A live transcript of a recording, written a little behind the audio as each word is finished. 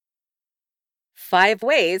5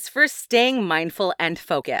 ways for staying mindful and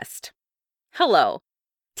focused. Hello.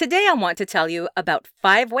 Today I want to tell you about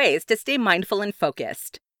 5 ways to stay mindful and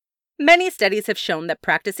focused. Many studies have shown that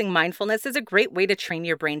practicing mindfulness is a great way to train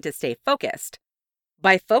your brain to stay focused.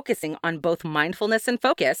 By focusing on both mindfulness and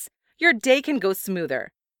focus, your day can go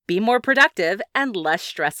smoother, be more productive, and less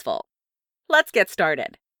stressful. Let's get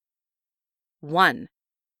started. 1.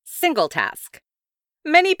 Single task.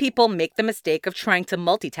 Many people make the mistake of trying to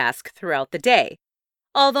multitask throughout the day.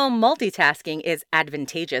 Although multitasking is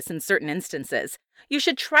advantageous in certain instances, you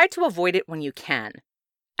should try to avoid it when you can.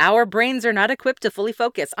 Our brains are not equipped to fully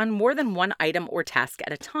focus on more than one item or task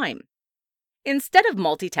at a time. Instead of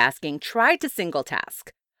multitasking, try to single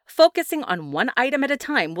task. Focusing on one item at a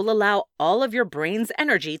time will allow all of your brain's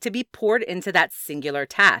energy to be poured into that singular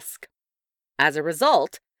task. As a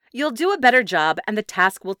result, you'll do a better job and the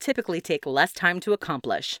task will typically take less time to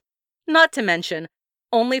accomplish. Not to mention,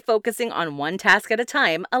 only focusing on one task at a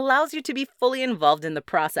time allows you to be fully involved in the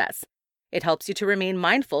process. It helps you to remain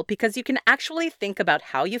mindful because you can actually think about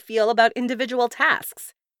how you feel about individual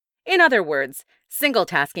tasks. In other words, single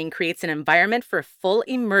tasking creates an environment for full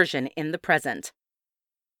immersion in the present.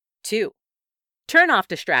 2. Turn off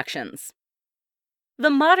distractions. The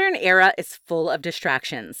modern era is full of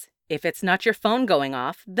distractions. If it's not your phone going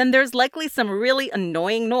off, then there's likely some really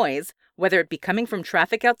annoying noise, whether it be coming from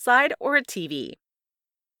traffic outside or a TV.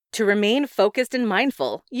 To remain focused and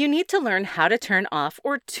mindful, you need to learn how to turn off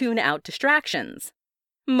or tune out distractions.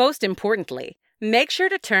 Most importantly, make sure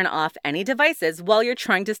to turn off any devices while you're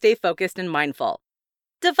trying to stay focused and mindful.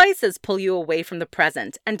 Devices pull you away from the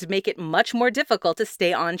present and make it much more difficult to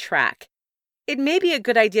stay on track. It may be a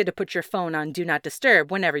good idea to put your phone on Do Not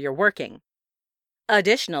Disturb whenever you're working.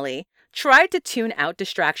 Additionally, try to tune out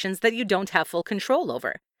distractions that you don't have full control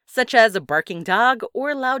over, such as a barking dog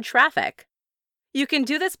or loud traffic. You can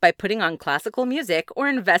do this by putting on classical music or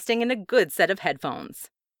investing in a good set of headphones.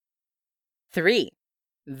 3.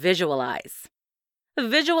 Visualize.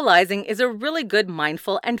 Visualizing is a really good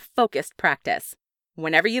mindful and focused practice.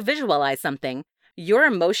 Whenever you visualize something, your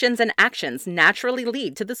emotions and actions naturally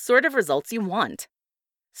lead to the sort of results you want.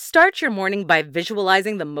 Start your morning by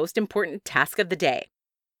visualizing the most important task of the day.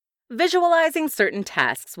 Visualizing certain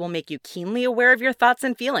tasks will make you keenly aware of your thoughts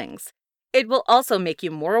and feelings. It will also make you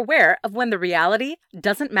more aware of when the reality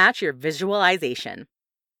doesn't match your visualization.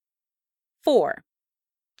 4.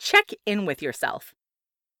 Check in with yourself.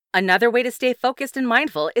 Another way to stay focused and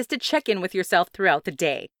mindful is to check in with yourself throughout the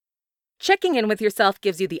day. Checking in with yourself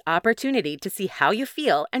gives you the opportunity to see how you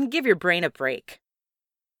feel and give your brain a break.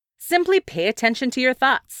 Simply pay attention to your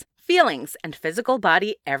thoughts, feelings, and physical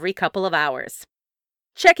body every couple of hours.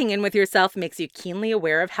 Checking in with yourself makes you keenly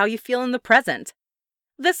aware of how you feel in the present.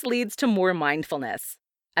 This leads to more mindfulness.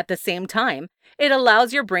 At the same time, it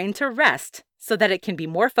allows your brain to rest so that it can be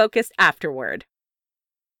more focused afterward.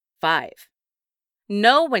 5.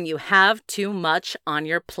 Know when you have too much on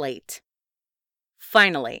your plate.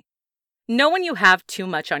 Finally, know when you have too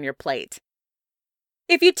much on your plate.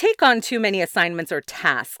 If you take on too many assignments or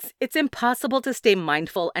tasks, it's impossible to stay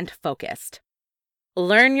mindful and focused.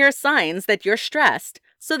 Learn your signs that you're stressed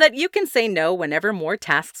so that you can say no whenever more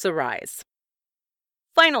tasks arise.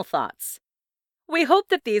 Final thoughts. We hope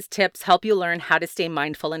that these tips help you learn how to stay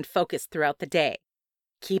mindful and focused throughout the day.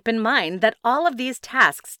 Keep in mind that all of these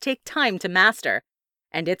tasks take time to master,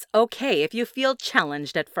 and it's okay if you feel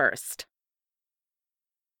challenged at first.